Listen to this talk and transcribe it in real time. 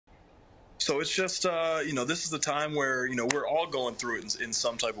So it's just, this is the time where, we're all going through it in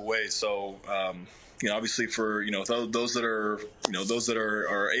some type of way. So, obviously for, those that are,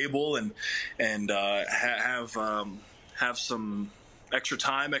 are able and have some extra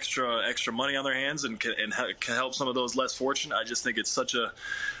time, extra money on their hands and can help some of those less fortunate. I just think it's such a,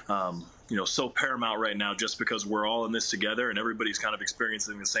 so paramount right now, just because we're all in this together and everybody's kind of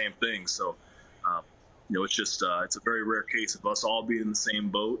experiencing the same thing. So, it's just it's a very rare case of us all being in the same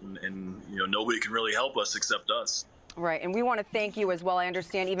boat, and nobody can really help us except us. Right, and we want to thank you as well. I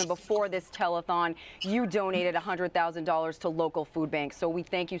understand even before this telethon, you donated $100,000 to local food banks, so we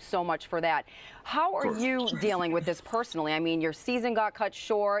thank you so much for that. How are you dealing with this personally? I mean, your season got cut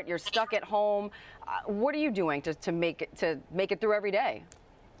short, you're stuck at home. What are you doing to make it through every day?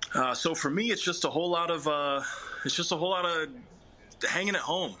 So for me, it's just a whole lot of hanging at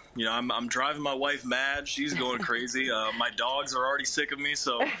home. I'm driving my wife mad. She's going crazy. My dogs are already sick of me.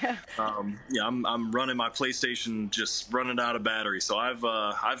 So, I'm running my PlayStation, just running out of battery. So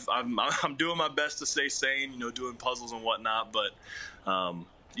I'm doing my best to stay sane, doing puzzles and whatnot. But,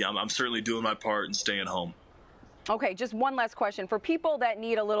 I'm certainly doing my part and staying home. Okay, just one last question. For people that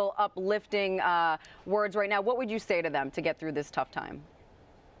need a little uplifting words right now, what would you say to them to get through this tough time?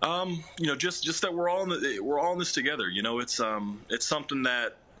 Just that we're all in this together. It's something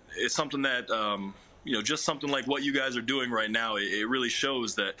that just something like what you guys are doing right now. It really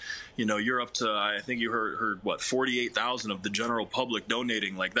shows that, you're up to, I think you heard what, 48,000 of the general public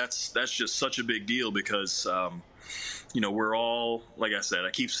donating. Like that's just such a big deal because, we're all, like I said, I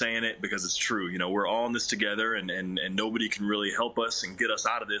keep saying it because it's true. We're all in this together, and nobody can really help us and get us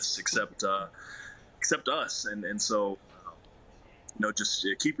out of this except us. And so. Just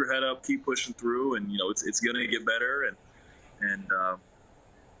keep your head up, keep pushing through, and it's gonna get better, and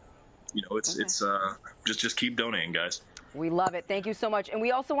just keep donating, guys. We love it. Thank you so much. And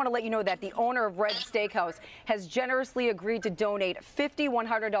we also want to let you know that the owner of Red Steakhouse has generously agreed to donate 50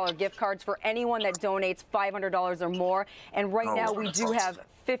 $100 gift cards for anyone that donates $500 or more. And right now we do have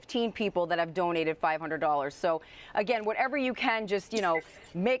 15 people that have donated $500. So again, whatever you can, just,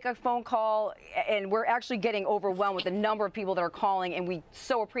 make a phone call. And we're actually getting overwhelmed with the number of people that are calling, and we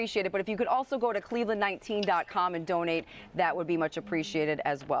so appreciate it. But if you could also go to cleveland19.com and donate, that would be much appreciated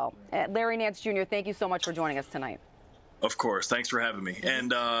as well. Larry Nance Jr., thank you so much for joining us tonight. Of course. Thanks for having me.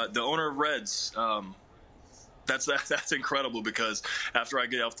 And the owner of Reds, that's incredible, because after I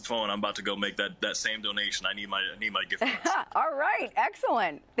get off the phone, I'm about to go make that same donation. I need my gift cards. All right.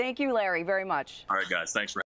 Excellent. Thank you, Larry, very much. All right, guys. Thanks for